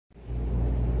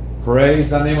Praise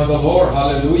the name of the Lord.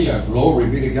 Hallelujah. Glory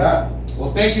be to God.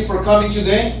 Well, thank you for coming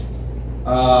today.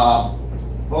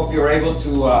 Hope you're able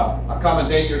to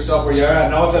accommodate yourself where you're at. I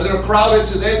know it's a little crowded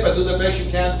today, but do the best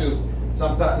you can to.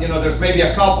 Sometimes, there's maybe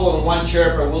a couple in one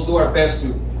chair, but we'll do our best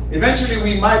to. Eventually,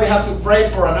 we might have to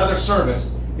pray for another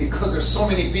service because there's so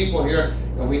many people here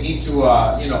that we need to,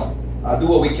 do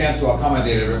what we can to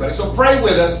accommodate everybody. So pray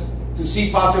with us to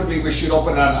see possibly we should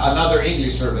open another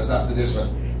English service after this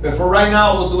one. But for right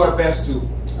now, we'll do our best to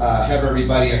have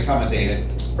everybody accommodated.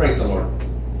 Praise the Lord.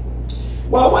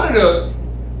 Well, I wanted to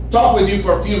talk with you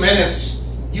for a few minutes.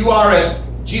 You are at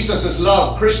Jesus is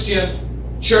Love Christian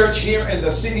Church here in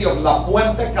the city of La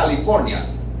Puente, California,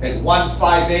 at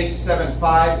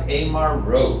 15875 Amor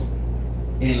Road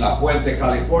in La Puente,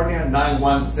 California,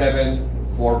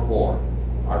 91744.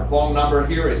 Our phone number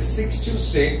here is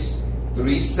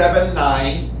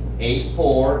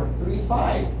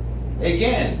 626-379-8435.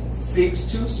 Again,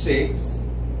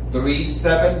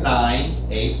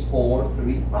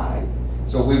 626-379-8435.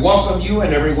 So we welcome you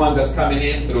and everyone that's coming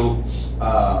in through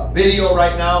video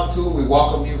right now too. We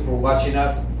welcome you for watching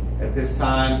us at this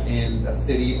time in the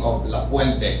city of La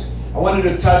Puente. I wanted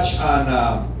to touch on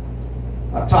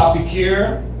a topic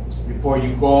here before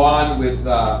you go on with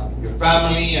your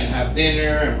family and have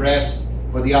dinner and rest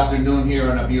for the afternoon here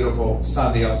on a beautiful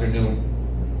Sunday afternoon.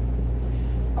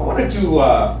 I wanted to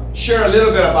share a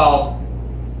little bit about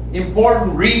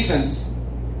important reasons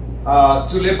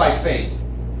to live by faith.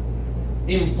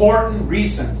 Important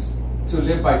reasons to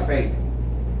live by faith.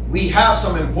 We have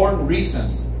some important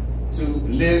reasons to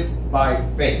live by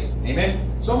faith. Amen.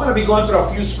 So I'm going to be going through a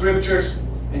few scriptures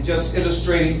and just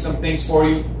illustrating some things for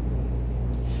you.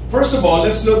 First of all,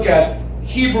 let's look at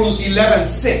Hebrews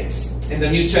 11:6 in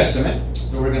the New Testament.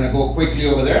 So we're going to go quickly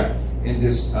over there in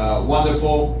this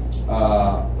wonderful,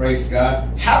 praise God,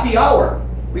 happy hour.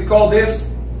 We call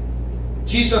this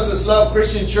Jesus is Love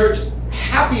Christian Church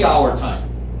happy hour time.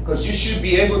 Because you should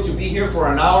be able to be here for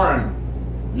an hour and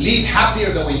leave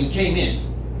happier than when you came in.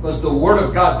 Because the Word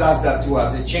of God does that to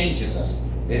us. It changes us.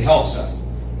 It helps us.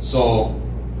 So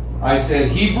I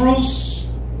said Hebrews,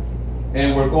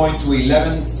 and we're going to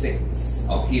 11:6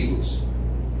 of Hebrews.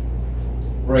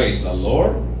 Praise the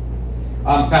Lord.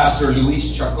 I'm Pastor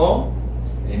Luis Chacon.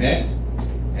 Amen.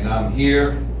 And I'm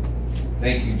here,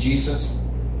 thank you, Jesus,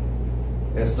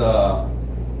 as a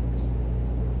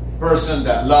person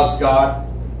that loves God.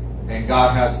 And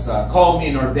God has called me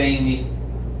and ordained me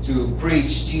to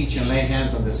preach, teach, and lay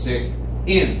hands on the sick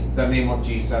in the name of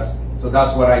Jesus. So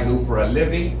that's what I do for a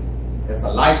living. It's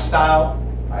a lifestyle.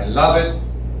 I love it.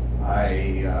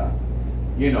 I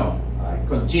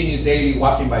continue daily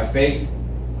walking by faith.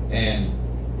 And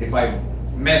if I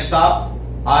mess up,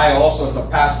 I also, as a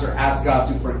pastor, ask God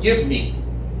to forgive me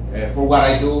for what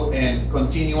I do and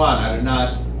continue on. I do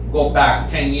not go back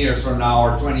 10 years from now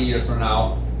or 20 years from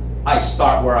now. I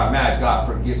start where I'm at. God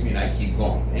forgives me and I keep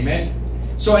going. Amen.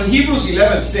 So in Hebrews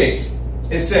 11:6,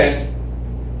 it says,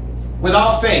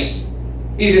 without faith,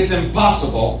 it is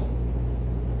impossible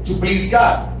to please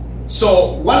God.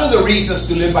 So one of the reasons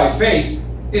to live by faith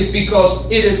is because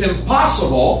it is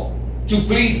impossible to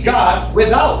please God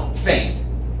without faith.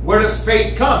 Where does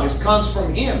faith come? It comes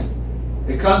from Him.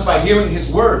 It comes by hearing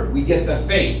His word. We get the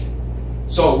faith.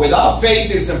 So without faith,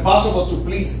 it is impossible to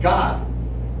please God.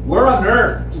 We're on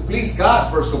earth to please God,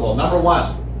 first of all, number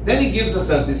one. Then He gives us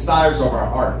the desires of our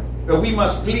heart. But we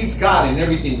must please God in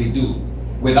everything we do.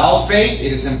 Without faith,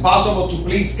 it is impossible to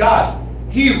please God.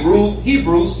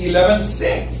 Hebrews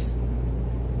 11:6.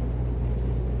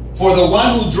 For the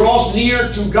one who draws near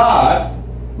to God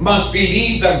must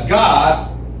believe that God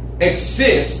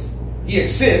exists. He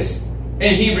exists.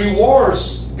 And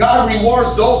God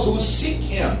rewards those who seek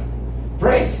Him.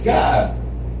 Praise God.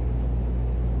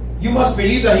 You must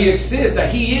believe that He exists,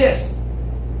 that He is.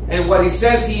 And what He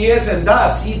says He is and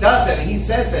does, He does it. And He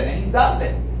says it and He does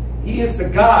it. He is the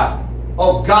God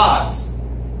of gods.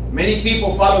 Many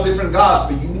people follow different gods,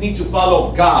 but you need to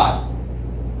follow God.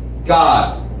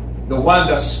 God, the one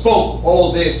that spoke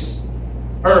all this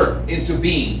earth into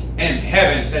being, and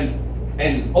heavens and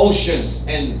oceans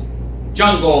and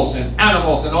jungles and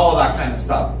animals and all that kind of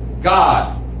stuff.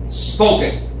 God spoke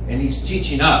it, and He's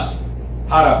teaching us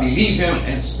how to believe Him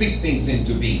and speak things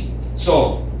into being.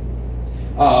 So,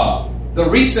 the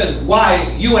reason why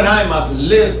you and I must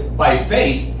live by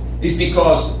faith is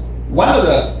because one of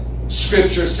the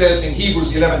scriptures says in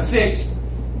Hebrews 11:6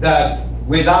 that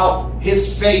without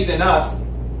His faith in us,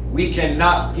 we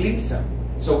cannot please Him.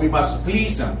 So we must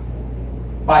please Him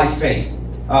by faith.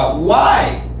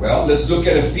 Why? Well, let's look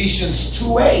at Ephesians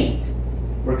 2:8.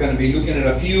 We're going to be looking at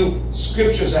a few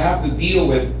scriptures that have to deal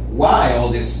with why all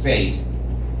this faith.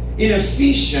 in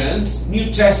Ephesians,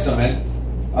 New Testament,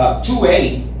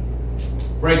 2:8,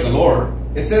 praise the Lord,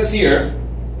 it says here,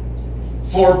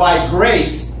 for by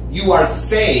grace you are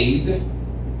saved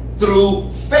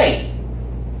through faith.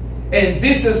 And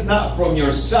this is not from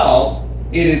yourself,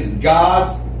 it is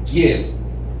God's gift.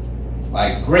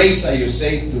 By grace are you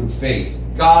saved through faith.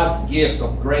 God's gift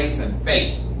of grace and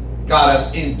faith got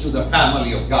us into the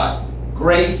family of God.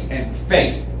 Grace and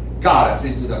faith got us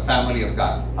into the family of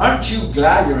God. Aren't you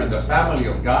glad you're in the family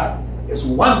of God? It's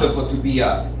wonderful to be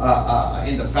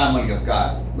in the family of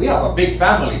God. We have a big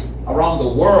family around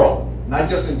the world, not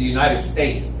just in the United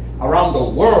States. Around the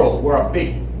world, we're a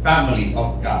big family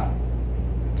of God.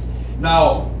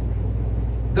 Now,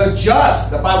 the just,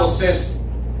 the Bible says,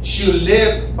 should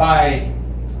live by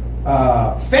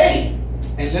faith.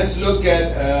 And let's look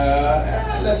at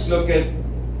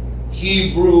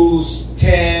Hebrews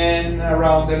 10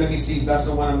 around there. Let me see if that's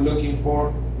the one I'm looking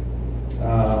for.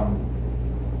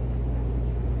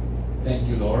 Thank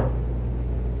you, Lord.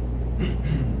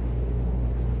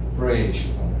 Praise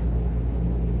you, Father.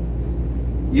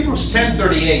 Hebrews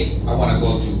 10:38 I want to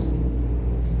go to.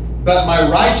 But my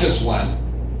righteous one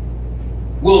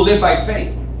will live by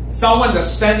faith. Someone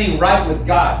that's standing right with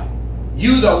God.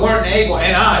 You that weren't able,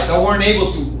 and I that weren't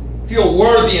able to feel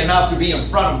worthy enough to be in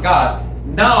front of God,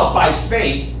 now by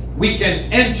faith we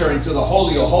can enter into the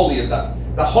Holy of Holies, the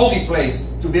holy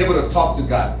place, to be able to talk to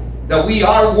God. That we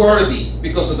are worthy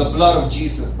because of the blood of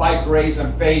Jesus. By grace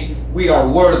and faith, we are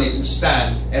worthy to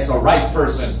stand as a right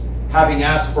person, having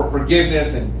asked for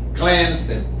forgiveness and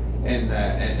cleansed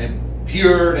and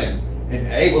pure and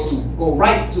able to go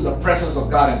right to the presence of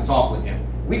God and talk with Him.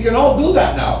 We can all do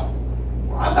that now.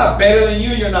 Well, I'm not better than you.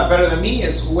 You're not better than me.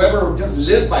 It's whoever just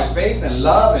lives by faith and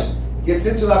love and gets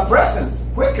into that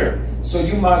presence quicker. So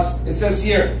you must, it says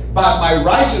here, but my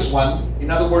righteous one, in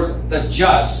other words, the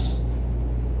just,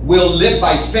 will live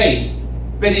by faith.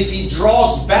 But if he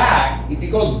draws back, if he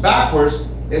goes backwards,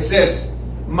 it says,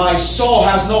 my soul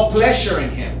has no pleasure in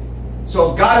him.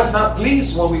 So God is not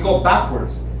pleased when we go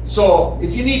backwards. So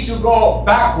if you need to go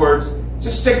backwards,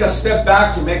 just take a step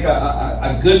back to make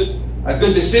a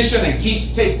good decision and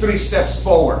take 3 steps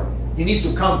forward. You need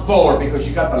to come forward because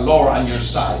you got the Lord on your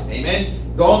side.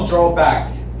 Amen. Don't draw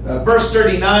back. Verse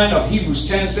 39 of Hebrews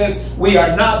 10 says, we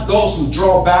are not those who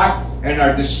draw back and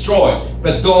are destroyed,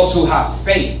 but those who have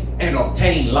faith and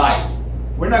obtain life.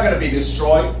 We're not going to be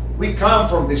destroyed. We come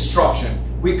from destruction.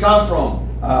 We come from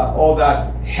all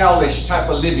that hellish type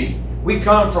of living. We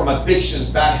come from addictions,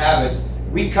 bad habits.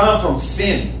 We come from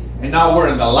sin, and now we're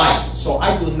in the light. So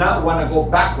I do not want to go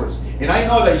backwards. And I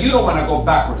know that you don't want to go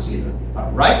backwards either.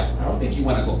 Right? I don't think you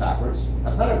want to go backwards.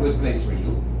 That's not a good place for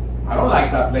you. I don't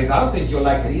like that place. I don't think you'll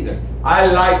like it either. I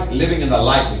like living in the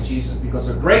light with Jesus because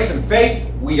of grace and faith,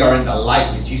 we are in the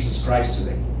light with Jesus Christ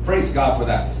today. Praise God for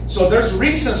that. So there's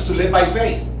reasons to live by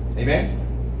faith. Amen?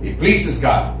 It pleases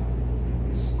God.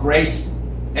 It's grace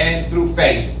and through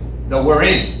faith that we're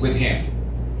in with Him.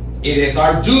 It is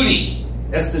our duty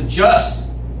as the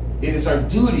just. It is our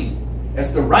duty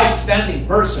as the right standing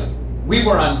person. We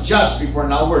were unjust before,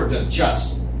 now we're the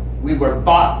just. We were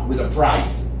bought with a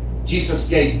price. Jesus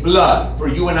gave blood for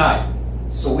you and I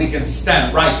so we can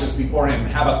stand righteous before Him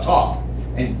and have a talk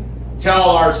and tell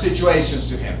our situations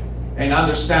to Him and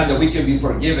understand that we can be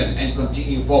forgiven and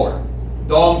continue forward.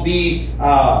 Don't be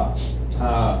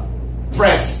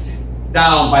pressed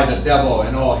down by the devil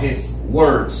and all his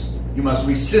words. You must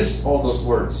resist all those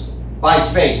words by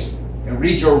faith and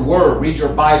read your word, read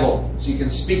your Bible so you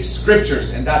can speak scriptures,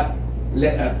 and that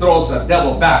throws the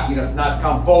devil back. He does not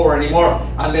come forward anymore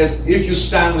unless if you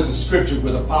stand with the scripture,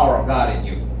 with the power of God in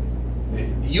you.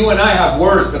 You and I have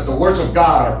words, but the words of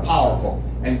God are powerful,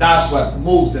 and that's what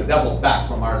moves the devil back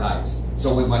from our lives.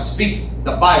 So we must speak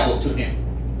the Bible to him.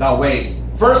 That way,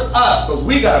 first us, because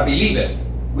we got to believe it.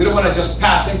 We don't want to just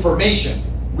pass information.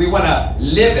 We want to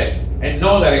live it and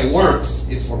know that it works.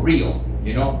 It's for real,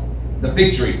 you know, the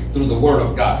victory through the word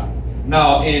of God.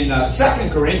 Now, in 2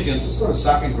 Corinthians, let's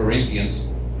go to 2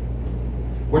 Corinthians.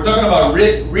 We're talking about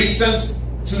reasons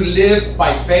to live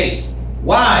by faith.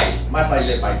 Why must I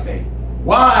live by faith?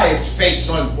 Why is faith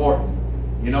so important?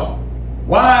 You know,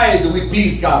 why do we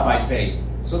please God by faith?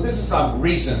 So this is some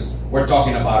reasons we're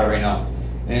talking about it right now.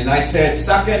 And I said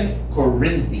 2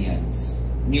 Corinthians,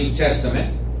 New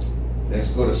Testament.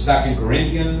 Let's go to 2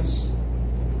 Corinthians.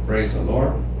 Praise the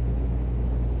Lord.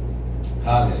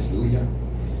 Hallelujah.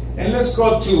 And let's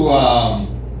go to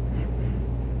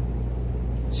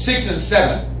 6 and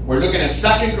 7. We're looking at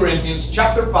 2 Corinthians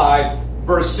chapter 5,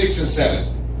 verse 6 and 7.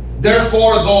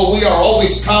 Therefore, though we are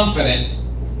always confident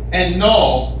and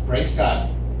know, praise God.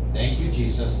 Thank you,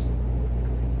 Jesus.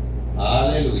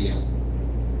 Hallelujah. Hallelujah.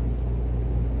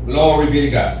 Glory be to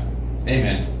God.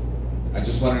 Amen. I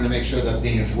just wanted to make sure that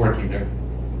thing is working there.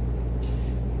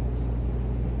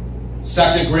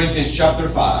 2 Corinthians chapter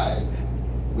 5.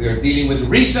 We are dealing with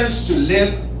reasons to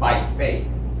live by faith.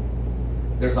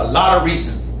 There's a lot of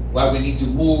reasons why we need to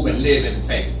move and live in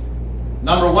faith.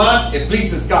 Number one, it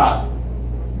pleases God.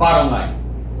 Bottom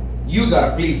line. You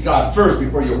got to please God first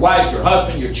before your wife, your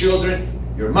husband, your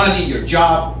children, your money, your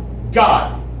job.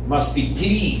 God must be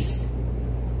pleased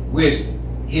with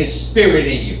His Spirit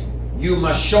in you. You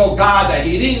must show God that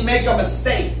He didn't make a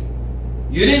mistake.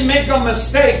 You didn't make a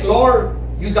mistake, Lord.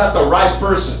 You got the right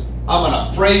person. I'm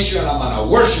going to praise you and I'm going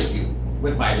to worship you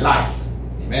with my life.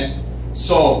 Amen.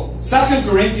 So 2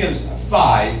 Corinthians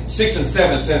 5, 6 and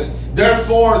 7 says,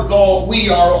 therefore, though we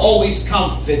are always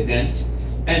confident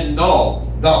and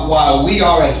know that while we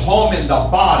are at home in the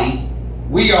body,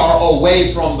 we are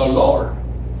away from the Lord.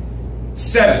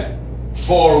 7,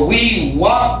 for we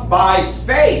walk by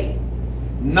faith,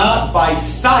 not by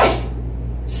sight.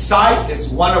 Sight is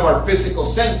one of our physical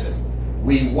senses.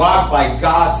 We walk by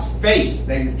God's faith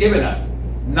that He's given us,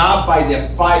 not by the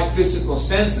 5 physical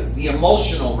senses, the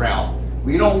emotional realm.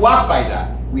 We don't walk by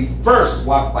that. We first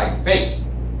walk by faith.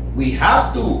 We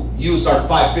have to use our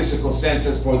 5 physical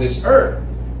senses for this earth,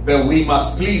 but we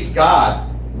must please God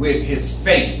with His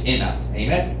faith in us.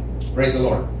 Amen. Praise the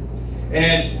Lord.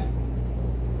 And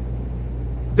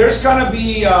there's going to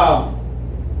be,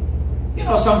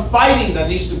 some fighting that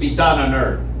needs to be done on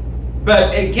earth.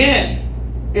 But again,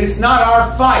 it's not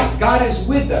our fight. God is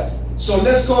with us. So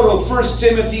let's go to 1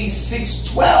 Timothy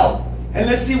 6:12 and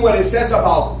let's see what it says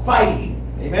about fighting.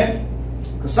 Amen.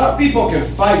 Because some people can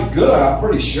fight good, I'm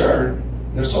pretty sure.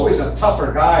 There's always a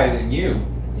tougher guy than you,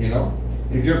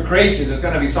 If you're crazy, there's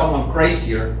going to be someone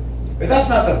crazier. But that's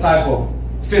not the type of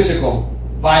physical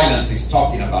violence he's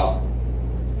talking about.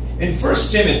 In 1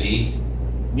 Timothy,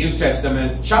 New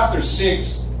Testament, chapter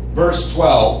 6, verse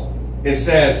 12, it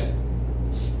says,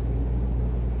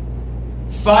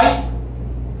 fight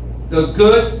the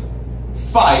good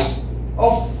fight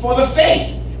for the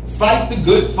faith. Fight the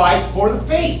good fight for the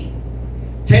faith.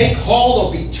 Take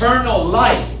hold of eternal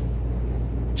life,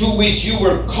 to which you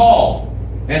were called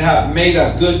and have made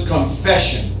a good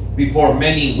confession before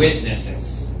many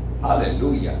witnesses.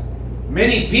 Hallelujah.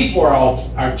 Many people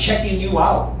are checking you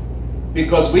out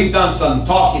because we've done some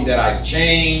talking that I've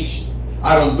changed.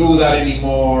 I don't do that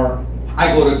anymore.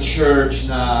 I go to church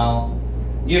now.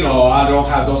 I don't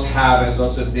have those habits,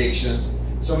 those addictions.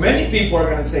 So many people are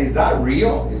going to say, is that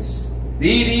real?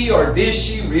 Did he or did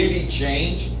she really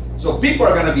change? So people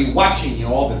are going to be watching you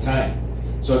all the time.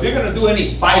 So if you're going to do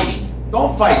any fighting,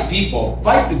 don't fight people.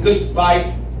 Fight the good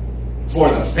fight for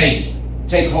the faith.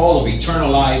 Take hold of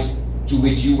eternal life, to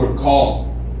which you were called,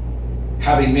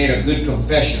 having made a good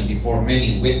confession before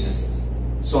many witnesses.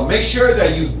 So make sure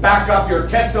that you back up your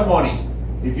testimony.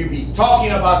 If you be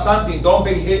talking about something, don't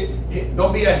be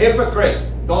a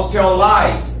hypocrite. Don't tell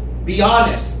lies. Be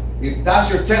honest. If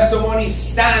that's your testimony,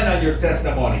 stand on your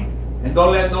testimony. And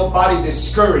don't let nobody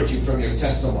discourage you from your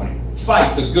testimony.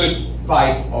 Fight the good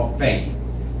fight of faith.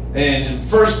 And in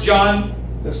 1 John,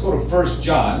 let's go to 1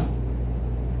 John.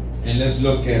 And let's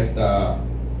look at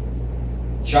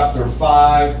chapter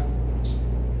 5,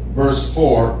 verse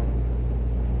 4.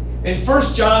 In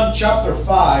 1 John chapter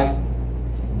 5,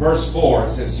 verse 4,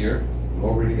 it says here,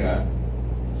 glory to God.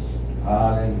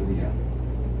 Hallelujah.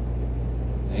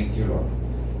 Thank you, Lord.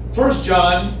 1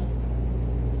 John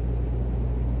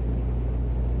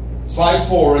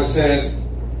 5:4, it says,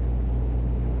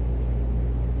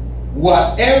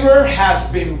 whatever has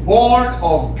been born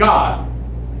of God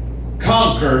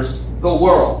conquers the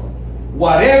world.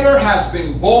 Whatever has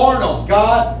been born of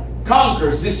God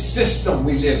conquers this system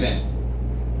we live in.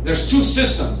 There's 2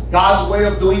 systems, God's way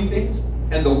of doing things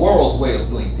and the world's way of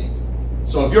doing things.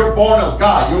 So if you're born of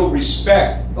God, you'll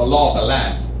respect the law of the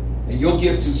land. And you'll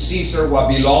give to Caesar what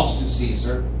belongs to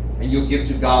Caesar. And you'll give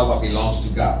to God what belongs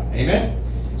to God. Amen?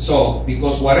 So,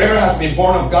 because whatever has been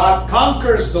born of God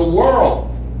conquers the world.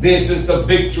 This is the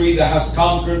victory that has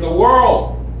conquered the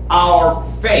world. Our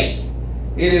faith.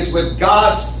 It is with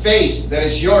God's faith that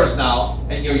is yours now.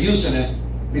 And you're using it.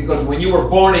 Because when you were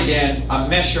born again, a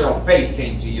measure of faith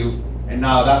came to you. And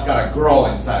now that's got to grow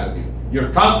inside of you. You're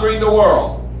conquering the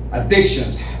world.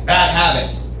 Addictions, bad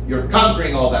habits. You're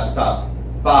conquering all that stuff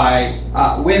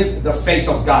with the faith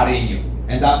of God in you.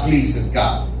 And that pleases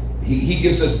God. He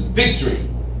gives us victory.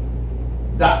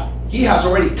 That He has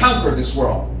already conquered this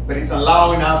world. But He's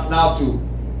allowing us now to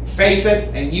face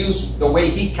it and use the way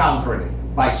He conquered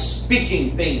it. By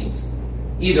speaking things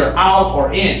either out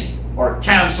or in, or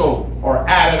cancel or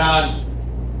add it on.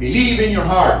 Believe in your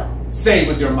heart. say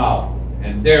with your mouth,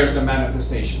 and there's the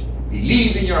manifestation.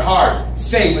 Believe in your heart,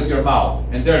 say with your mouth,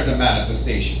 and there's the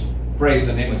manifestation. Praise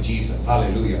the name of Jesus.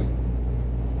 Hallelujah.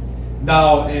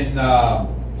 Now in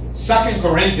 2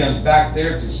 Corinthians, back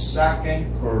there to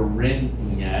 2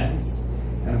 Corinthians,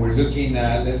 and we're looking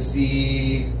at, let's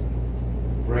see,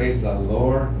 praise the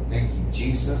Lord. Thank you,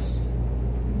 Jesus.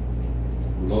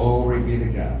 Glory be to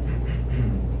God.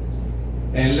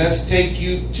 And let's take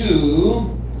you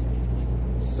to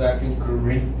 2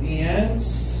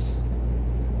 Corinthians.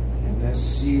 And let's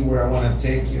see where I want to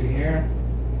take you here.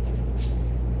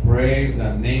 Praise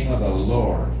the name of the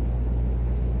Lord.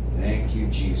 Thank you,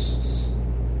 Jesus.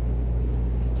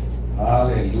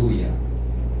 Hallelujah.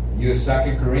 You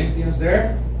 2 Corinthians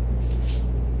there?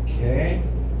 Okay.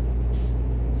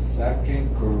 2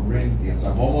 Corinthians.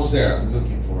 I'm almost there. I'm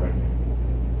looking for it.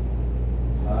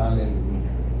 Hallelujah.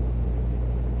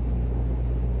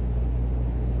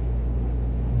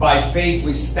 By faith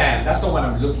we stand. That's the one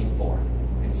I'm looking for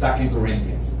in 2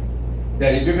 Corinthians.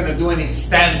 That if you're going to do any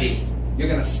standing, you're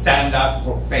going to stand up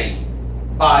for faith.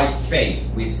 By faith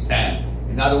we stand.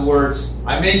 In other words,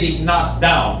 I may be knocked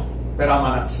down, but I'm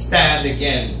going to stand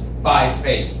again by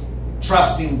faith.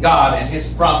 Trusting God and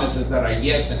His promises that are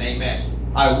yes and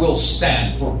amen. I will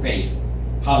stand for faith.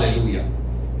 Hallelujah.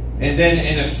 And then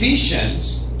in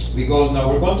Ephesians, we go, now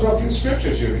we're going through a few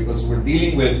scriptures here because we're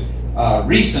dealing with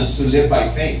reasons to live by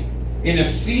faith. In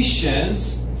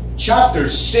Ephesians chapter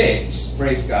 6,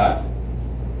 praise God,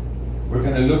 we're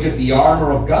going to look at the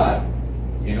armor of God.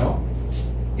 You know,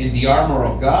 in the armor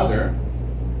of God there,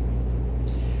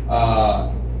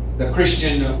 the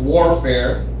Christian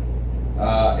warfare,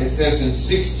 it says in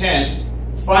 6:10,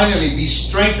 finally be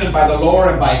strengthened by the Lord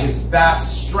and by His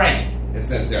vast strength. It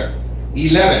says there.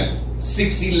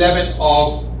 6:11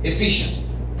 of Ephesians.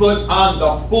 Put on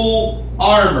the full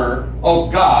armor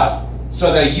of God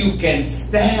so that you can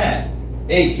stand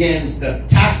against the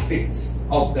tactics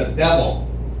of the devil,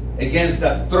 against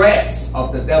the threats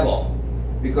of the devil.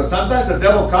 Because sometimes the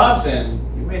devil comes and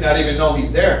you may not even know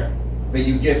he's there, but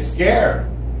you get scared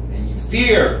and you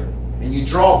fear and you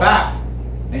draw back,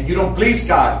 and you don't please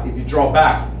God if you draw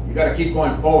back. You got to keep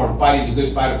going forward, fighting the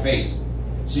good fight of faith.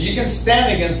 So you can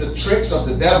stand against the tricks of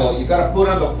the devil. You got to put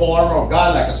on the full armor of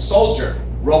God like a soldier.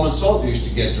 Roman soldier used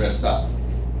to get dressed up.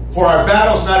 For our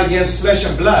battle's not against flesh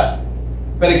and blood,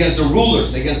 but against the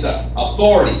rulers, against the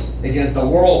authorities, against the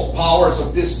world powers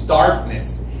of this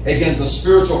darkness, against the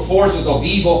spiritual forces of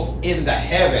evil in the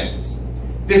heavens.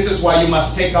 This is why you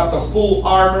must take up the full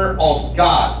armor of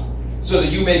God, so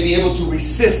that you may be able to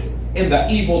resist in the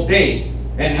evil day.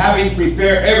 And having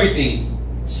prepared everything,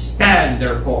 stand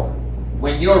therefore.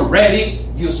 When you're ready,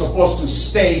 you're supposed to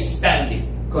stay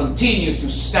standing. Continue to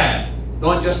stand.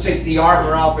 Don't just take the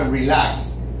armor off and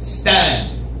relax.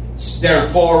 Stand,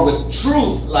 therefore, with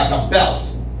truth like a belt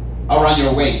around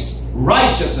your waist,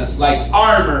 righteousness like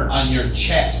armor on your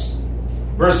chest.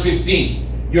 Verse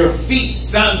 15, your feet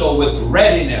sandal with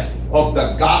readiness of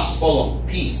the gospel of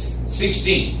peace.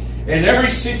 16, in every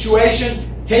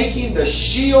situation, taking the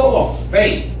shield of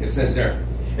faith, it says there,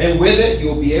 and with it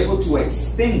you'll be able to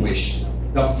extinguish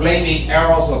the flaming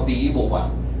arrows of the evil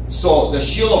one. So the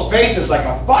shield of faith is like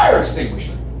a fire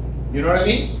extinguisher. You know what I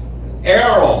mean?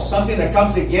 Arrows, something that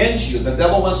comes against you. The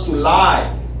devil wants to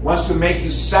lie, wants to make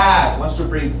you sad, wants to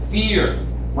bring fear,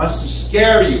 wants to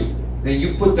scare you. Then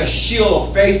you put the shield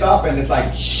of faith up and it's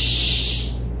like,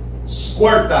 shh,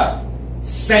 squirt the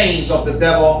sayings of the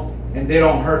devil and they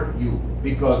don't hurt you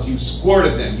because you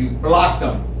squirted them, you blocked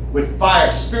them with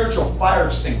fire, spiritual fire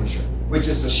extinguisher, which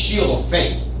is the shield of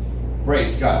faith.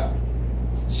 Praise God.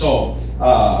 So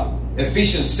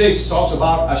Ephesians 6 talks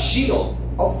about a shield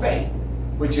of faith,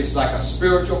 which is like a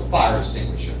spiritual fire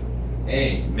extinguisher.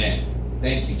 Amen.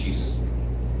 Thank you, Jesus.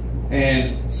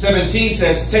 And 17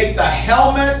 says, take the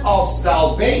helmet of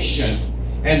salvation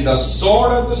and the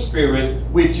sword of the Spirit,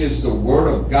 which is the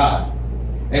word of God.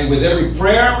 And with every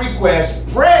prayer and request,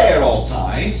 pray at all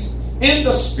times in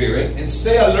the Spirit, and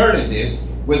stay alert in this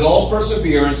with all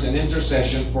perseverance and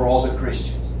intercession for all the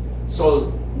Christians.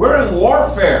 So we're in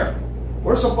warfare.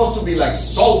 We're supposed to be like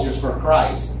soldiers for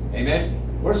Christ. Amen.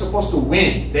 We're supposed to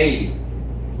win daily.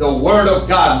 The word of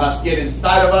God must get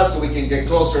inside of us so we can get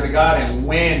closer to God and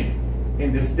win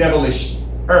in this devilish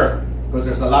earth. Because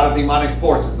there's a lot of demonic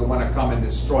forces that want to come and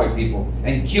destroy people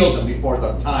and kill them before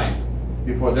the time,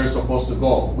 before they're supposed to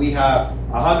go. We have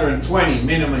 120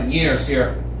 minimum years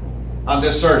here on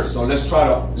this earth. So let's try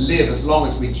to live as long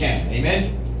as we can.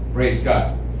 Amen. Praise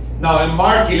God. Now in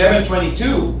Mark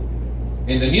 11:22,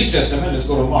 in the New Testament, let's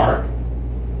go to Mark.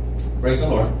 Praise the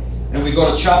Lord. And we go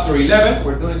to chapter 11.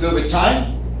 We're doing good with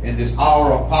time in this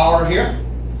hour of power here.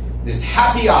 this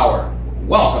happy hour.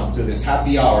 Welcome to this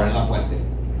happy hour in La Puente.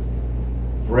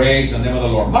 Praise the name of the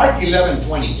Lord. Mark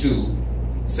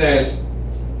 11:22 says,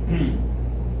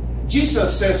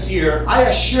 Jesus says here, I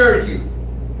assure you,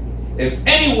 if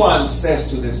anyone says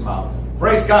to this mountain,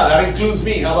 praise God, that includes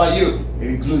me. How about you? It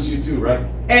includes you too, right?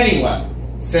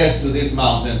 Anyone says to this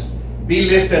mountain, be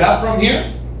lifted up from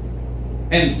here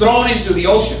and thrown into the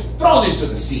ocean, thrown into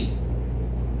the sea.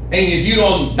 And if you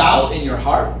don't doubt in your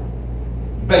heart,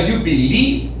 but you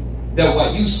believe that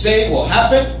what you say will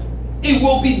happen, it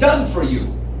will be done for you.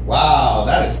 Wow,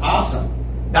 that is awesome.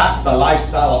 That's the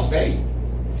lifestyle of faith.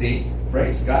 See,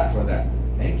 praise God for that.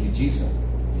 Thank you, Jesus.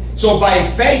 So by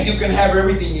faith, you can have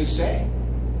everything you say.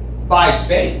 By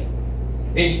faith.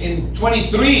 In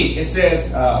 23, it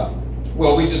says,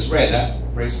 well, we just read that.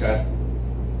 Praise God.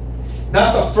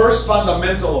 That's the first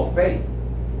fundamental of faith.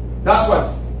 That's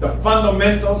what the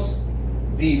fundamentals,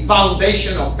 the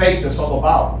foundation of faith is all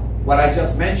about. What I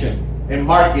just mentioned in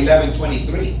Mark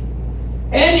 11:23.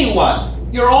 Anyone,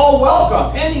 you're all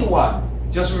welcome. Anyone.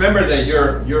 Just remember that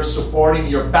you're supporting,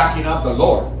 you're backing up the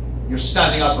Lord. You're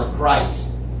standing up for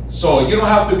Christ. So you don't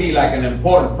have to be like an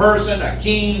important person, a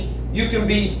king. You can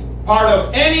be part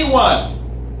of anyone.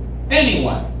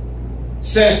 Anyone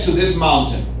says to this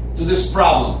mountain, to this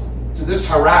problem, to this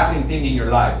harassing thing in your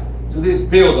life, to this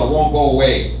bill that won't go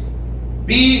away,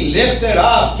 be lifted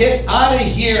up, get out of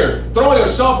here, throw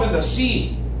yourself in the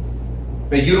sea.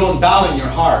 But you don't doubt in your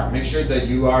heart. Make sure that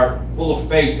you are full of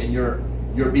faith and you're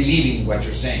believing what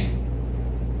you're saying.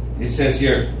 It says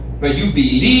here, but you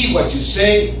believe what you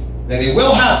say, that it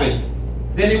will happen,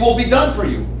 then it will be done for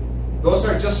you. Those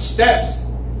are just steps,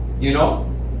 you know,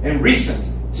 and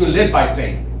reasons to live by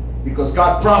faith. Because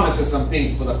God promises some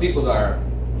things for the people that are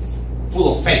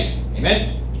full of faith.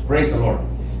 Amen? Praise the Lord.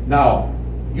 Now,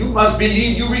 you must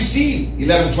believe you receive.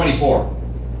 11:24.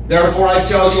 Therefore I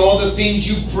tell you all the things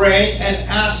you pray and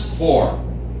ask for,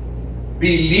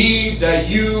 believe that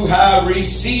you have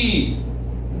received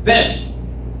them,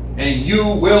 and you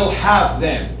will have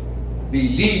them.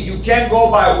 Believe. You can't go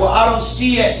by, well, I don't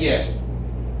see it yet,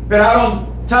 but I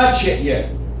don't touch it yet,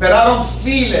 but I don't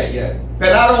feel it yet,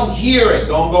 but I don't hear it.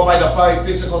 Don't go by the 5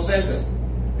 physical senses.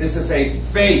 This is a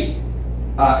faith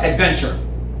adventure.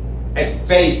 A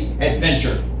faith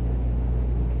adventure.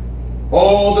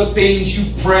 All the things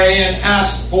you pray and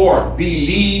ask for,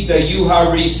 believe that you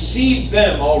have received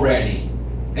them already,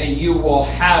 and you will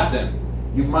have them.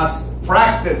 You must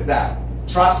practice that,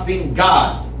 trusting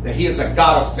God that He is a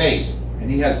God of faith,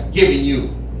 and He has given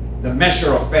you the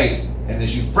measure of faith. And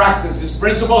as you practice His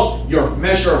principles, your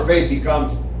measure of faith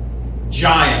becomes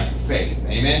giant faith.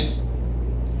 Amen?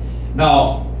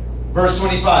 Now, verse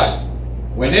 25.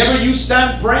 Whenever you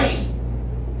stand praying,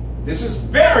 this is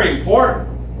very important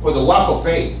for the walk of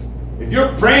faith. If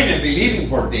you're praying and believing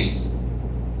for things,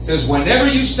 it says, whenever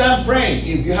you stand praying,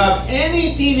 if you have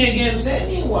anything against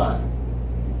anyone,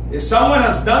 if someone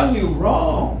has done you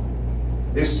wrong,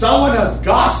 if someone has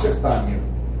gossiped on you,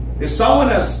 if someone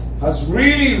has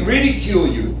really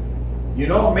ridiculed you, you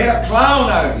know, made a clown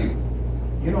out of you,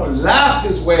 you know, laughed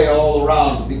his way all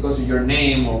around because of your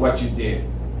name or what you did,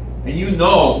 and you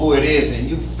know who it is, and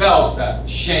you felt that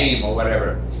shame or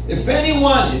whatever. If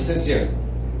anyone, it says here,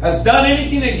 has done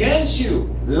anything against you,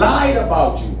 lied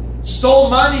about you, stole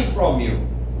money from you,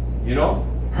 you know,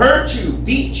 hurt you,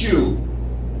 beat you,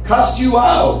 cussed you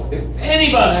out. If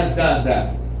anyone has done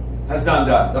that,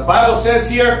 the Bible says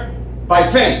here, by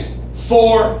faith,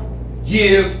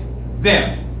 forgive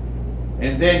them.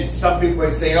 And then some people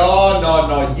may say, oh,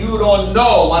 no, you don't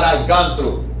know what I've gone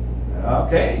through.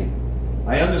 Okay,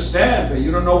 I understand, but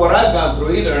you don't know what I've gone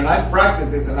through either, and I've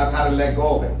practiced this and I've had to let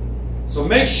go of it. So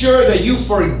make sure that you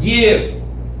forgive.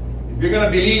 If you're going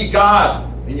to believe God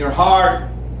in your heart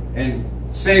and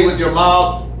say with your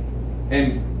mouth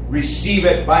and receive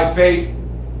it by faith,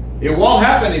 it won't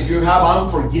happen if you have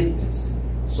unforgiveness.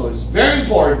 So it's very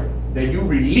important that you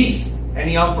release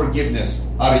any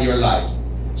unforgiveness out of your life,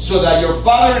 so that your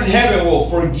Father in heaven will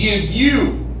forgive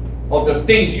you of the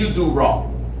things you do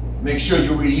wrong. Make sure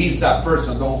you release that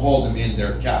person. Don't hold them in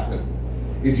there captive.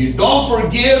 If you don't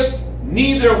forgive,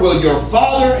 neither will your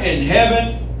Father in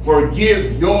heaven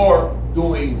forgive your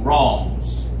doing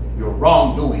wrongs, your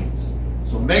wrongdoings.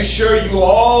 So make sure you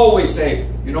always say,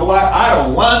 you know what, I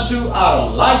don't want to, I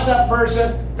don't like that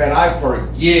person, but I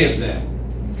forgive them.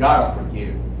 You gotta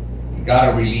forgive. You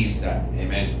gotta release that.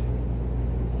 Amen.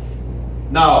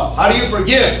 Now, how do you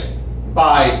forgive?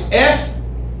 By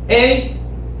F-A-I-T-H.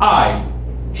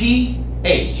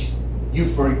 You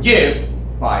forgive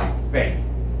by faith.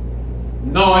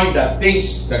 Knowing that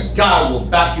God will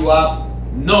back you up,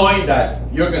 knowing that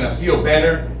you're going to feel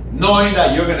better, knowing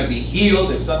that you're going to be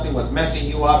healed if something was messing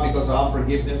you up because of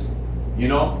unforgiveness. You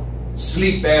know,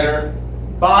 sleep better.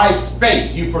 By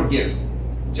faith, you forgive.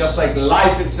 Just like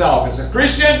life itself. As a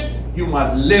Christian, you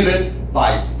must live it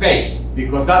by faith,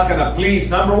 because that's going to please,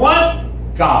 number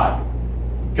one, God.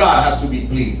 God has to be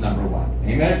pleased, number one.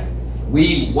 Amen?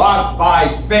 We walk by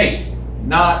faith,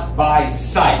 not by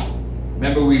sight.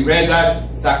 Remember we read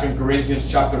that 2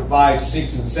 Corinthians chapter 5,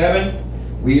 6, and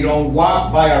 7. We don't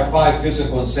walk by our 5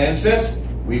 physical senses.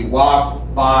 We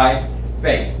walk by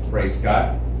faith. Praise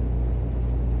God.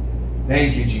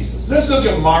 Thank you, Jesus. Let's look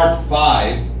at Mark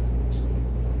 5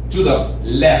 to the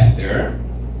left there.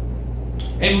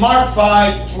 In Mark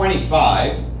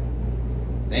 5:25,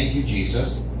 thank you,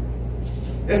 Jesus.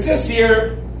 It says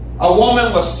here, a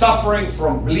woman was suffering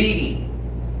from bleeding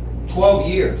 12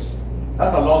 years.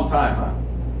 That's a long time, huh?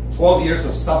 12 years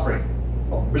of suffering,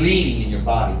 of bleeding in your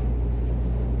body.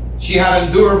 She had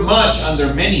endured much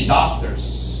under many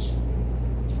doctors.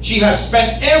 She had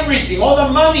spent everything, all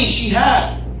the money she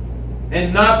had,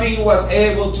 and nothing was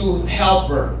able to help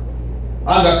her.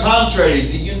 On the contrary,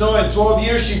 did you know in 12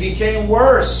 years she became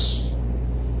worse?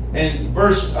 In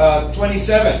verse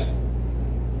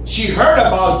 27, she heard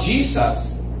about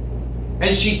Jesus,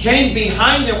 and she came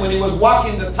behind him when he was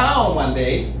walking the town one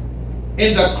day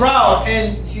in the crowd,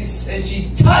 and she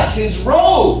touched his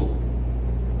robe,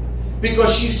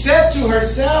 because she said to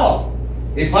herself,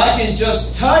 if I can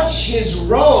just touch his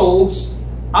robes,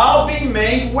 I'll be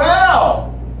made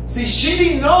well. See, she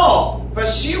didn't know, but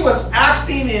she was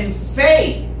acting in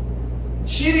faith.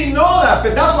 She didn't know that,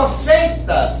 but that's what faith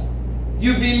does.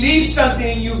 You believe something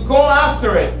and you go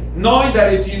after it, knowing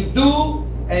that if you do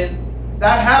and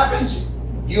that happens,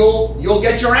 you'll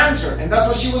get your answer. And that's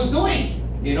what she was doing,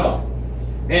 you know.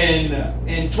 And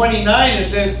in 29 it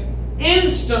says,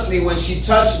 instantly when she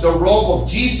touched the robe of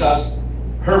Jesus,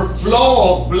 her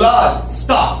flow of blood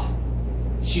stopped.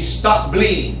 She stopped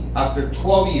bleeding after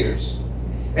 12 years.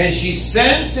 And she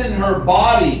sensed in her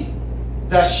body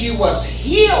that she was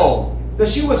healed, that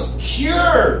she was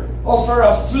cured of her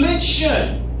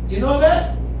affliction. You know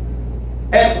that?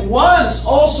 At once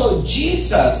also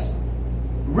Jesus,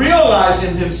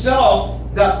 realizing himself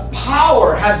that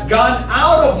power had gone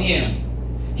out of him,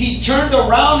 he turned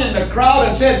around in the crowd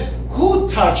and said, who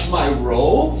touched my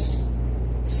robes?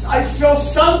 I feel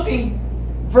something,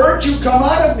 virtue come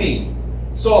out of me.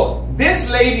 So this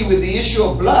lady with the issue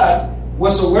of blood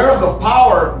was aware of the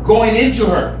power going into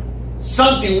her.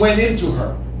 Something went into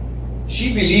her.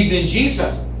 She believed in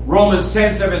Jesus. Romans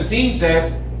 10:17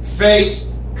 says, faith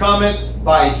cometh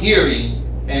by hearing,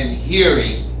 and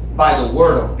hearing by the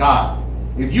word of God.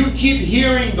 If you keep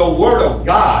hearing the word of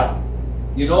God,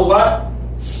 you know what?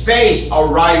 Faith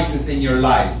arises in your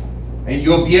life. And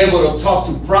you'll be able to talk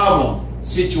to problems,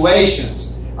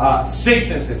 situations,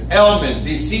 sicknesses, ailments,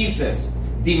 diseases,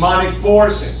 demonic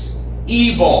forces,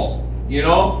 evil, you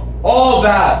know, all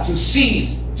that to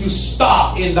cease, to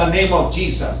stop in the name of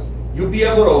Jesus. You'll be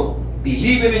able to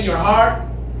believe it in your heart,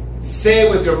 say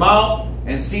it with your mouth,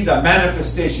 and see the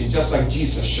manifestation just like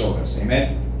Jesus showed us.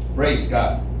 Amen. Praise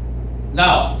God.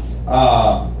 Now,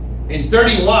 in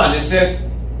 31 it says,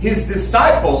 his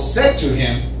disciples said to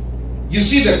him, you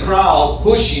see the crowd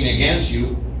pushing against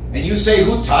you, and you say,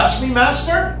 who touched me,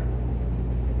 Master?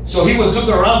 So he was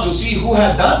looking around to see who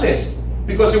had done this,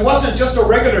 because it wasn't just a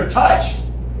regular touch.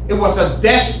 It was a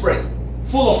desperate,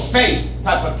 full of faith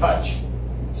type of touch.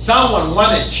 Someone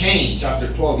wanted change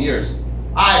after 12 years.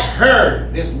 I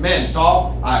heard this man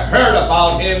talk. I heard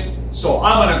about him, so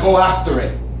I'm going to go after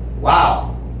it.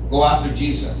 Wow. Go after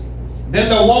Jesus. Then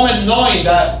the woman, knowing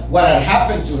that what had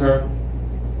happened to her,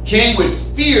 came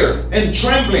with fear and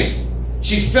trembling.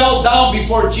 She fell down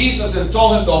before Jesus and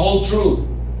told him the whole truth.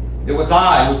 It was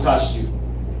I who touched you.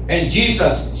 And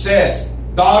Jesus says,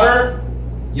 daughter,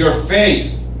 your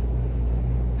faith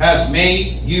has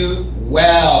made you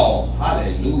well.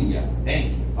 Hallelujah.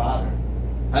 Thank you, Father.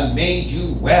 Has made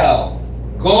you well.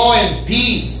 Go in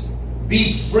peace.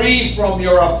 Be free from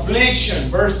your affliction.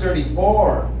 Verse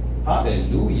 34.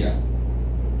 Hallelujah.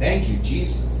 Thank you,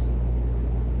 Jesus.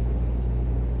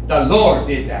 The Lord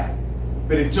did that.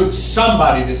 But it took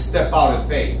somebody to step out of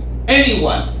faith.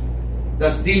 Anyone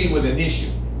that's dealing with an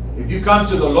issue. If you come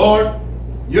to the Lord,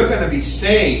 you're going to be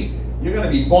saved. You're going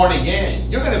to be born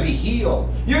again. You're going to be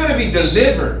healed. You're going to be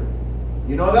delivered.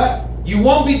 You know that? You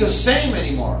won't be the same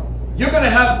anymore. You're going to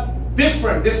have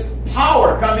different, this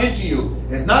power come into you.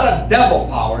 It's not a devil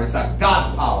power. It's a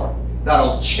God power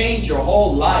that'll change your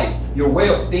whole life, your way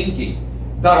of thinking.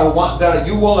 That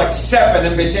you will accept an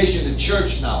invitation to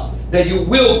church now. That you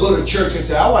will go to church and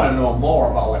say, I want to know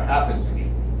more about what happened to me.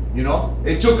 You know,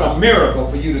 it took a miracle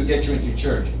for you to get you into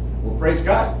church. Well, praise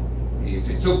God. If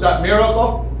it took that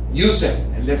miracle, use it.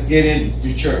 And let's get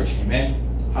into church. Amen.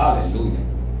 Hallelujah.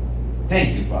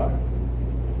 Thank you, Father.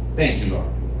 Thank you, Lord.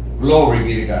 Glory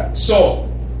be to God. So,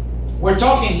 we're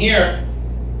talking here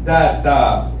that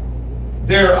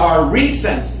there are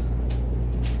reasons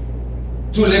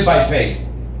to live by faith.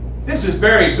 This is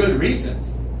very good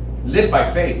reasons. Live by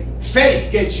faith.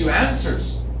 Faith gets you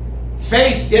answers.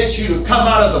 Faith gets you to come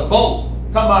out of the boat,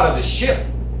 come out of the ship,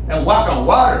 and walk on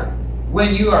water.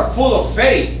 When you are full of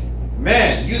faith,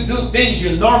 man, you do things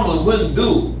you normally wouldn't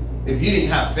do if you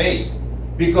didn't have faith.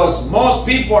 Because most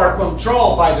people are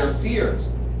controlled by their fears.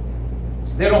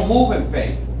 They don't move in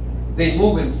faith. They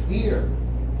move in fear.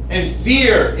 And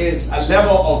fear is a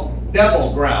level of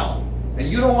devil ground. And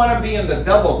you don't want to be in the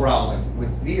devil ground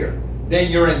with fear.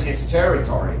 Then you're in his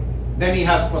territory. Then he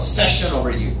has possession over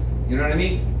you. You know what I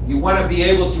mean? You want to be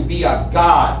able to be a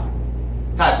God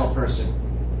type of person.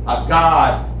 A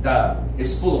God that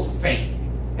is full of faith.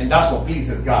 And that's what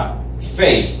pleases God.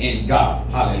 Faith in God.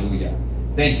 Hallelujah.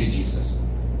 Thank you, Jesus.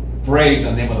 Praise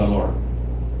the name of the Lord.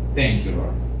 Thank you,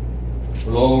 Lord.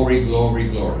 Glory, glory,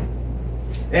 glory.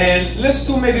 And let's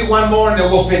do maybe one more and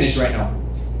then we'll finish right now.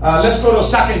 Let's go to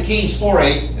 2 Kings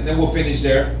 4:8 and then we'll finish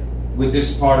there with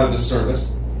this part of the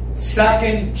service.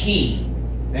 2 Kings.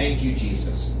 Thank you,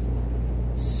 Jesus.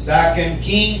 2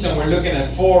 Kings, and we're looking at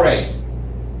 4:8.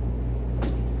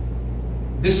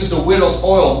 This is the widow's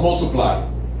oil multiplied.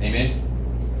 Amen.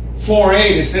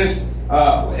 4:8 it says,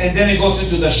 and then it goes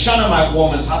into the Shunammite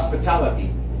woman's hospitality.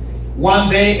 One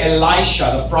day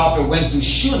Elisha the prophet went to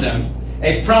Shunem,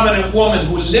 a prominent woman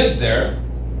who lived there.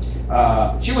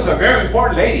 She was a very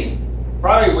important lady,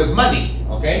 probably with money,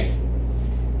 okay?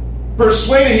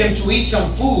 Persuaded him to eat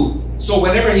some food, so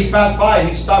whenever he passed by,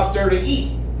 he stopped there to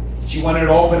eat. She wanted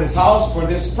to open his house for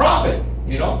this prophet,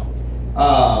 you know.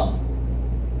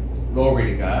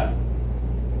 Glory to God.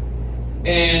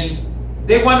 And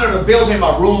they wanted to build him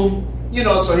a room, you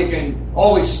know, so he can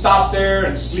always stop there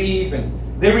and sleep. And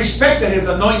they respected his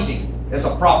anointing as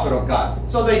a prophet of God.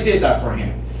 So they did that for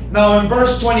him. Now in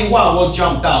verse 21, we'll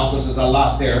jump down because there's a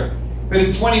lot there. But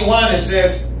in 21 it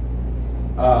says,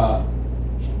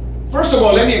 first of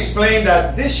all, let me explain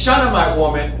that this Shunammite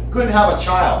woman couldn't have a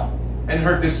child. And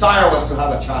her desire was to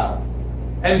have a child.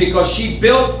 And because she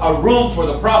built a room for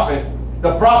the prophet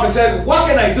said, what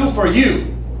can I do for you?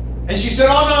 And she said,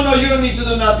 oh, no, you don't need to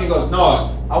do nothing. He goes,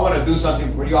 no, I want to do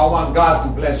something for you. I want God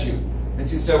to bless you. And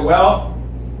she said, well,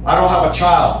 I don't have a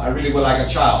child. I really would like a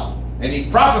child. And he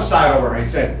prophesied over her. He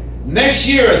said, next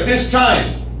year at this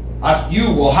time,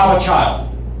 you will have a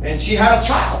child. And she had a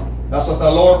child. That's what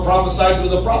the Lord prophesied through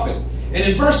the prophet. And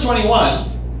in verse 21,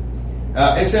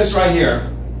 it says right here,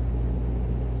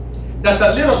 that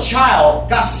the little child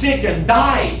got sick and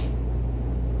died.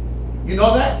 You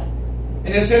know that? And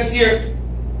it says here,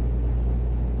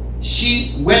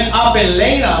 she went up and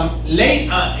laid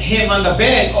him on the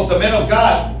bed of the man of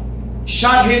God,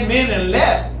 shut him in and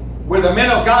left. Where the man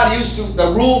of God used to,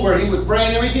 the room where he would pray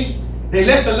and everything, they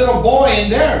left the little boy in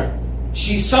there.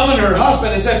 She summoned her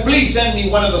husband and said, please send me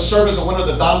one of the servants or one of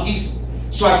the donkeys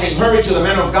so I can hurry to the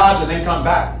man of God and then come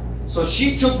back. So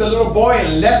she took the little boy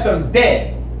and left him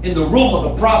dead in the room of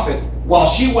the prophet while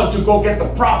she went to go get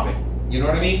the prophet. You know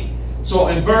what I mean? So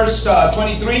in verse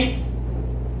 23,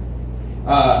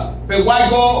 but why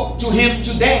go to him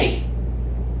today?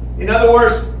 In other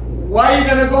words, why are you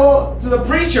going to go to the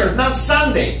preacher? It's not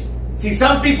Sunday. See,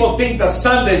 some people think that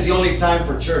Sunday is the only time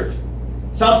for church.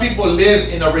 Some people live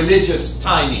in a religious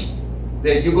timing.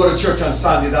 That you go to church on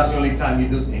Sunday, that's the only time you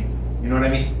do things. You know what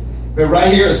I mean? But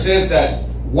right here it says that,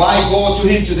 why go to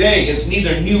him today? It's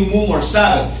neither new moon or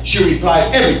Sabbath. She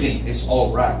replied, everything is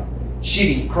all right.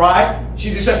 She didn't cry. She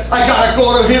just said, I gotta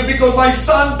go to him because my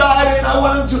son died and I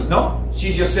want him to. No,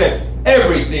 she just said,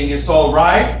 everything is all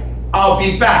right. I'll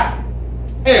be back.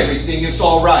 Everything is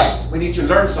all right. We need to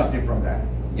learn something from that,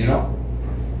 you know.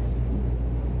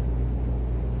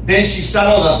 Then she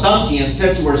saddled a donkey and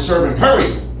said to her servant,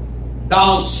 hurry,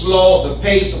 don't slow the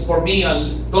pace for me,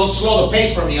 and don't slow the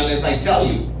pace for me unless I tell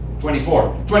you.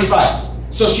 24, 25.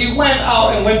 So she went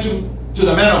out and went to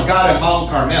the man of God at Mount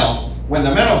Carmel. When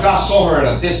the man of God saw her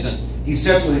at a distance, he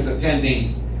said to his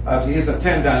attendant,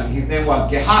 his name was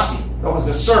Gehazi, that was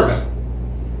the servant,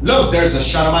 look, there's the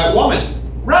Shunammite woman.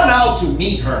 Run out to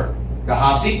meet her,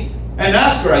 Gehazi, and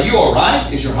ask her, are you all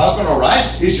right? Is your husband all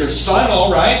right? Is your son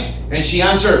all right? And she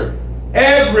answered,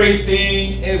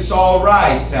 everything is all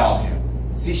right, tell him.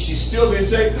 See, she still didn't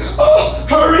say, oh,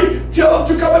 hurry, tell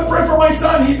him to come and pray for my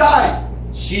son, he died.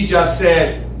 She just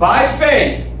said, by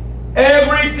faith,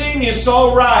 everything is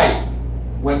all right.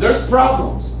 When there's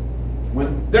problems,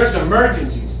 when there's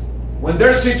emergencies, When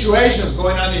there's situations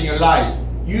going on in your life,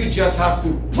 you just have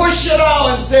to push it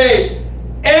out and say,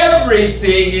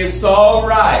 everything is all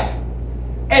right.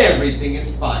 Everything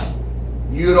is fine.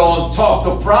 You don't talk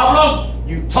the problem,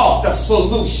 you talk the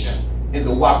solution in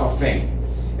the walk of faith.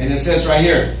 And it says right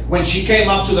here, when she came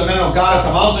up to the man of God at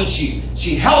the mountain,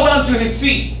 she held on to his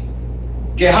feet.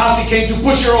 Gehazi came to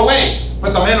push her away,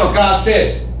 but the man of God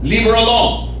said, leave her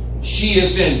alone. She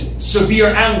is in severe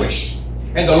anguish,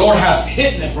 and the Lord has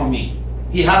hidden it from me.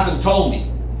 He hasn't told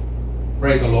me.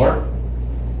 Praise the Lord.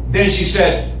 Then she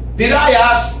said, did I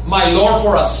ask my Lord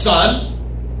for a son?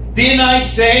 Didn't I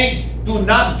say, do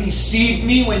not deceive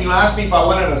me when you asked me if I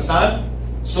wanted a son?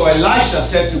 So Elisha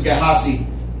said to Gehazi,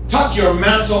 tuck your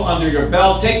mantle under your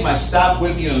belt, take my staff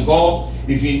with you and go.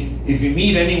 If you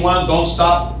meet anyone, don't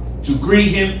stop to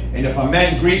greet him. And if a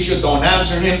man greets you, don't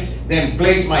answer him. Then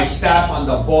place my staff on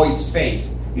the boy's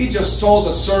face. He just told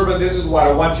the servant, this is what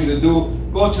I want you to do.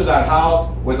 Go to that house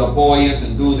where the boy is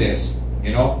and do this.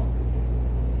 You know?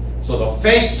 So the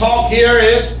faith talk here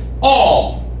is,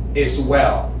 all is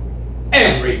well.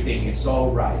 Everything is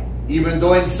all right. Even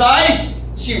though inside,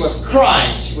 she was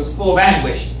crying. She was full of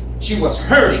anguish. She was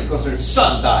hurting because her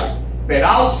son died. But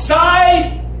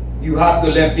outside, you have to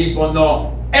let people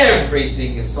know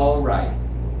everything is all right.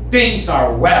 Things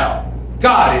are well.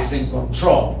 God is in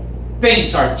control.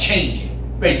 Things are changing.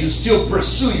 But you still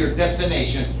pursue your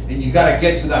destination, and you got to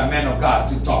get to that man of God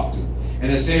to talk to.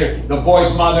 And it's here, the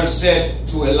boy's mother said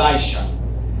to Elisha,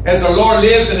 as the Lord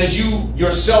lives and as you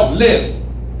yourself live,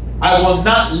 I will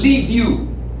not leave you.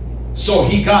 So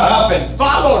he got up and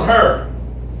followed her.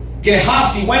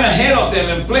 Gehazi went ahead of them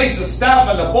and placed the staff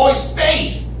on the boy's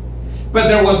face. But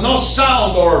there was no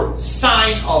sound or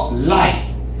sign of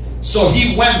life. So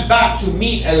he went back to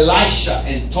meet Elisha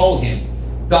and told him,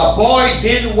 the boy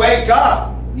didn't wake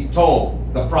up. He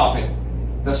told the prophet.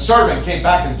 The servant came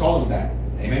back and told him that.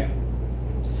 Amen.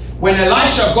 When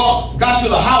Elisha got to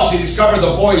the house, he discovered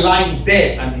the boy lying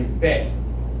dead on his bed.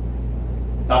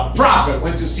 The prophet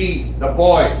went to see the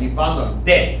boy. He found him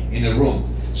dead in the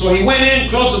room. So he went in,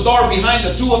 closed the door behind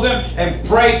the two of them, and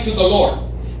prayed to the Lord.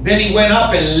 Then he went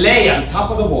up and lay on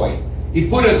top of the boy. He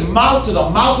put his mouth to the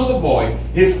mouth of the boy,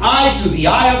 his eye to the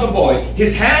eye of the boy,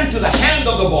 his hand to the hand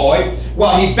of the boy.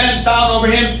 While he bent down over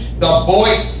him, the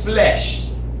boy's flesh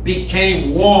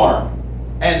became warm,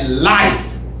 and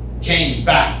life came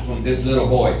back from this little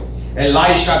boy.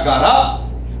 Elisha got up,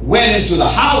 went into the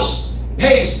house,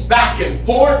 paced back and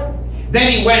forth.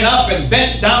 Then he went up and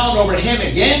bent down over him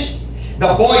again.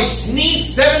 The boy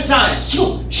sneezed 7 times.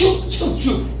 Shoo, shoo, shoo,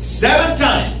 shoo. 7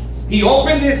 times. He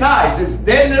opened his eyes, this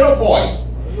dead little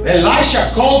boy.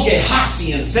 Elisha called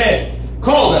Gehazi and said,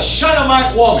 call the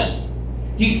Shunammite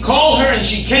woman. He called her and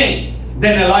she came.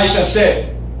 Then Elisha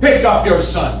said, pick up your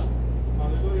son.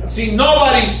 Hallelujah. See,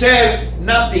 nobody said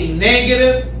nothing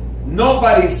negative.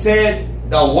 Nobody said,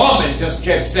 the woman just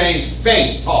kept saying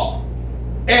faith talk.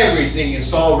 Everything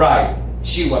is all right.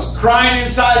 She was crying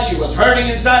inside. She was hurting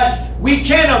inside. We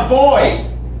can't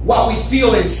avoid what we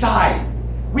feel inside.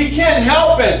 We can't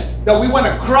help it that we want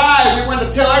to cry. We want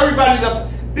to tell everybody that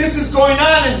this is going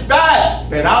on, it's bad.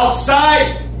 But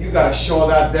outside, you got to show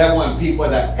that devil and people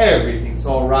that everything's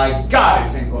all right. God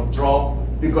is in control,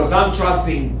 because I'm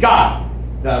trusting God.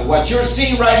 That what you're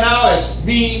seeing right now is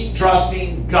me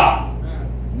trusting God,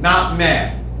 not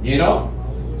man. You know?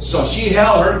 So she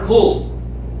held her cool.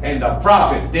 And the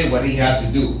prophet did what he had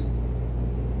to do.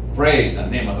 Praise the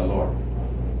name of the Lord.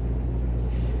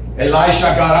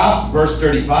 Elisha got up, verse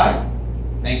 35.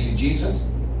 Thank you, Jesus.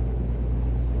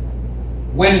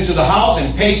 Went into the house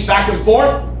and paced back and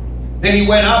forth. Then he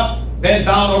went up, bent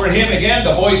down over him again.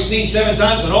 The boy sneezed 7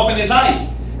 times and opened his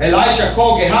eyes. Elisha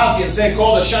called Gehazi and said,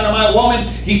 call the Shunammite woman.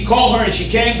 He called her and she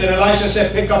came. Then Elisha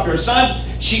said, pick up your son.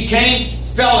 She came,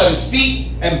 fell at his feet,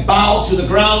 and bowed to the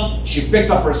ground. She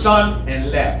picked up her son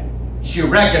and left. She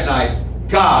recognized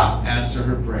God answered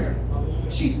her prayer.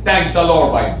 She thanked the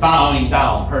Lord by bowing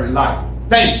down her life.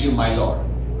 Thank you, my Lord.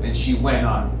 And she went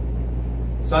on.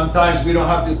 Sometimes we don't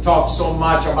have to talk so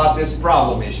much about this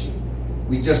problem issue.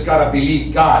 We just got to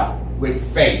believe God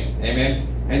with faith. Amen.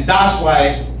 And that's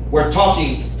why we're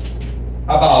talking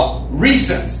about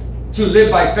reasons to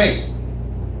live by faith.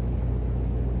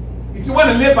 If you want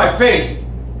to live by faith,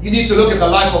 you need to look at the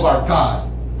life of our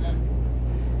God.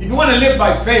 If you want to live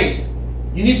by faith,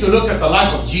 you need to look at the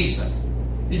life of Jesus.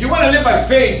 If you want to live by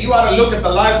faith, you ought to look at the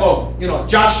life of,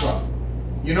 Joshua.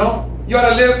 You ought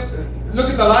to look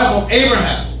at the life of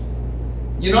Abraham.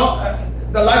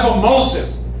 The life of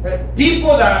Moses.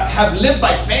 People that have lived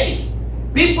by faith.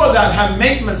 People that have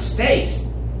made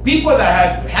mistakes. People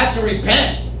that have had to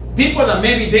repent. People that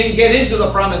maybe didn't get into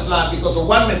the promised land because of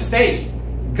one mistake.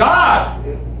 God,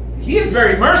 He is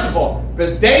very merciful,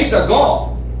 but days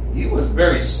ago, He was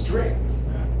very strict.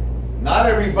 Not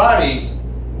everybody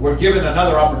were given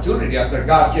another opportunity after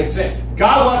God kept saying.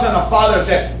 God wasn't a father that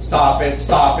said, stop it,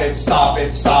 stop it, stop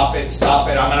it, stop it, stop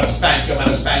it. I'm going to spank you, I'm going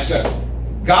to spank you.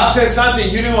 God says something,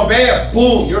 you didn't obey it,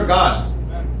 boom, you're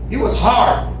gone. He was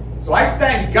hard. So I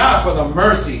thank God for the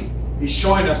mercy He's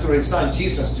showing us through His Son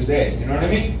Jesus today. You know what I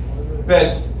mean?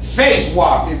 But faith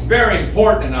walk is very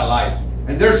important in our life.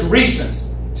 And there's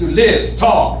reasons to live,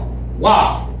 talk,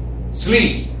 walk,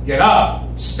 sleep, get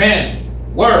up, spend,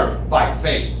 work by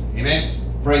faith. Amen?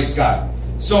 Praise God.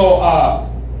 So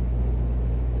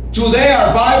today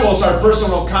our Bibles are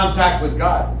personal contact with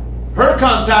God. Her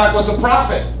contact was a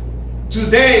prophet.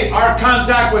 Today our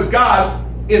contact with God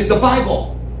is the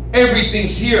Bible.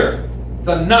 Everything's here.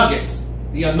 The nuggets,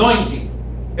 the anointing,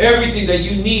 everything that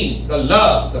you need, the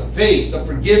love, the faith, the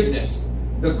forgiveness,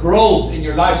 the growth in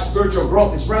your life, spiritual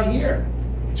growth is right here.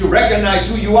 To recognize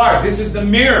who you are. This is the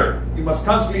mirror you must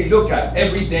constantly look at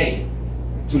every day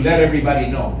to let everybody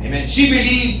know. Amen. She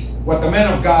believed what the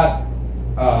man of God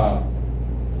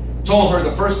told her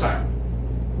the first time.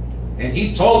 And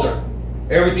he told her,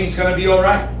 everything's going to be all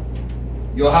right.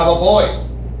 You'll have a boy.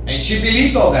 And she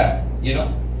believed all that, you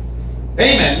know.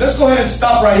 Amen. Let's go ahead and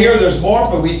stop right here. There's more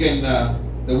that we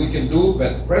can do,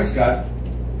 but praise God.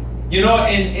 You know,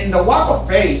 in the walk of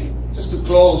faith, just to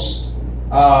close,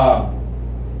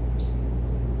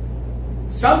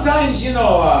 sometimes, you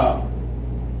know,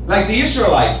 like the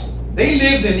Israelites, they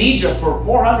lived in Egypt for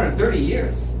 430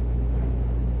 years.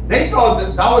 They thought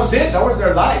that was it. That was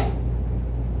their life.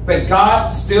 But God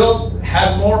still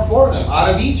had more for them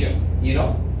out of Egypt, you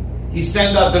know. He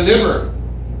sent a deliverer.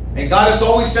 And God is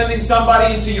always sending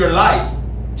somebody into your life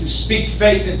to speak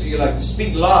faith into your life, to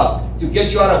speak love, to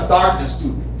get you out of darkness,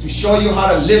 to show you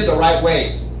how to live the right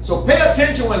way. So pay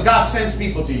attention when God sends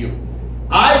people to you.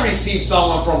 I received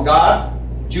someone from God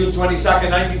June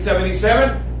 22nd,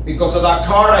 1977. Because of that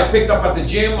card I picked up at the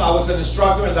gym. I was an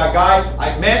instructor, and that guy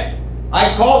I met,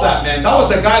 I called that man. That was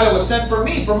the guy that was sent for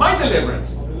me, for my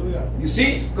deliverance. Hallelujah. You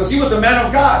see? Because he was a man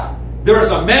of God. There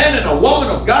is a man and a woman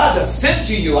of God that's sent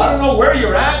to you. I don't know where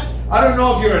you're at. I don't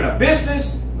know if you're in a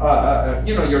business,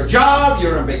 you know, your job,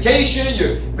 you're on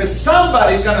vacation, but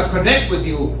somebody's going to connect with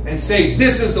you and say,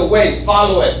 this is the way,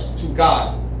 follow it to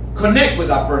God. Connect with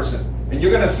that person. And you're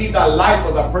going to see the life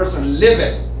of that person, live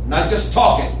it, not just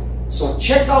talk it. So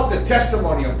check out the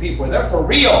testimony of people. They're for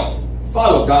real.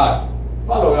 Follow God.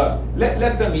 Follow God.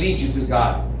 Let them lead you to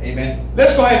God. Amen.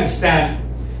 Let's go ahead and stand.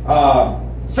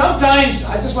 Sometimes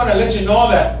I just want to let you know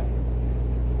that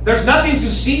there's nothing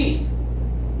to see.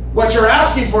 What you're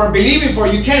asking for and believing for,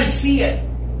 you can't see it.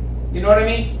 You know what I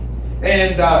mean?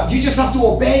 And you just have to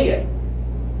obey it.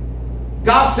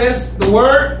 God says the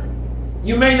word.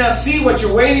 You may not see what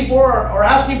you're waiting for or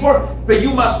asking for, but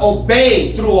you must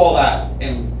obey through all that.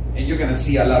 And you're going to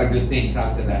see a lot of good things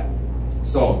after that.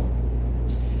 So,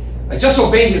 just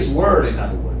obey His word, in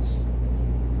other words.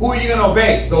 Who are you going to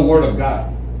obey? The word of God.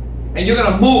 And you're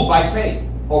going to move by faith.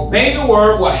 Obey the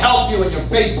word will help you in your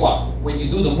faith walk when you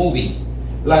do the moving.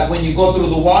 Like when you go through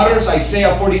the waters,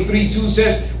 Isaiah 43:2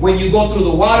 says, when you go through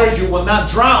the waters, you will not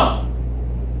drown.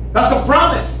 That's a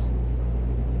promise.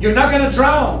 You're not going to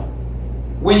drown.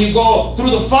 When you go through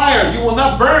the fire, you will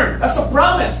not burn. That's a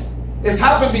promise. It's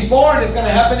happened before and it's going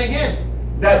to happen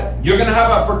again. That you're going to have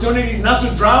opportunity not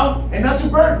to drown and not to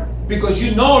burn. Because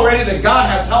you know already that God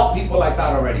has helped people like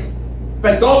that already.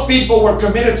 But those people were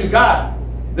committed to God.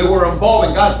 They were involved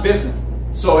in God's business.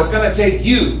 So it's going to take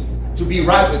you to be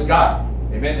right with God.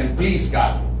 Amen. And please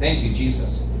God. Thank you,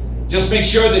 Jesus. Just make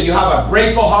sure that you have a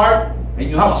grateful heart and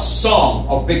you have a song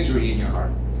of victory in your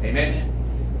heart. Amen.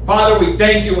 Father, we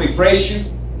thank you and we praise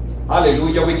you.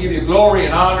 Hallelujah. We give you glory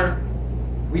and honor.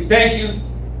 We thank you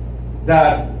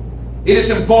that it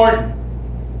is important.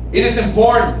 It is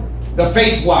important, the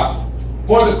faith walk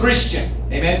for the Christian.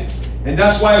 Amen. And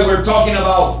that's why we're talking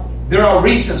about there are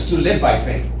reasons to live by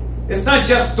faith. It's not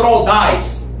just throw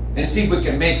dice and see if we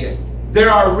can make it. There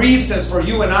are reasons for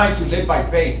you and I to live by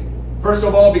faith. First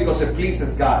of all, because it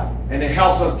pleases God and it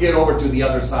helps us get over to the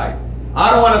other side. I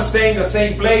don't want to stay in the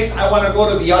same place. I want to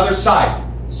go to the other side.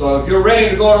 So if you're ready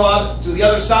to go to the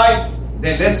other side,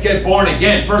 then let's get born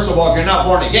again. First of all, if you're not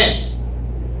born again.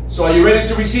 So are you ready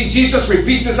to receive Jesus?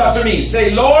 Repeat this after me.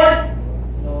 Say, Lord,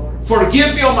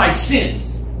 forgive me of my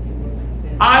sins.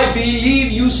 I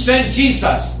believe you sent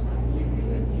Jesus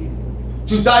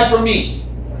to die for me,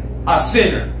 a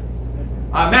sinner.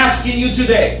 I'm asking you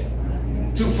today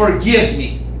to forgive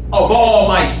me of all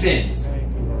my sins.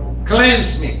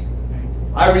 Cleanse me.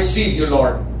 I receive you,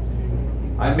 Lord.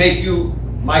 I make you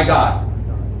my God.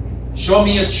 Show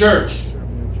me a church.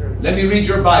 Let me read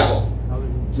your Bible.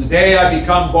 Today I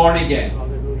become born again.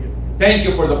 Thank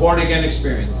you for the born again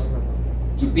experience.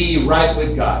 To be right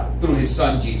with God through His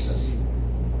Son Jesus.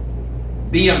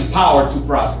 Be empowered to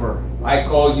prosper. I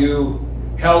call you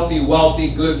healthy, wealthy,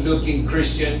 good-looking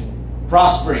Christian,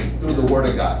 prospering through the Word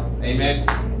of God. Amen.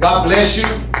 God bless you,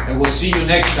 and we'll see you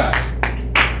next time.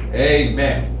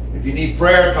 Amen. If you need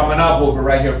prayer coming up, we'll be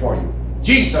right here for you.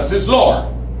 Jesus is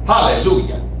Lord.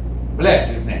 Hallelujah.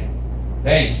 Bless His name.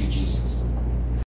 Thank you, Jesus.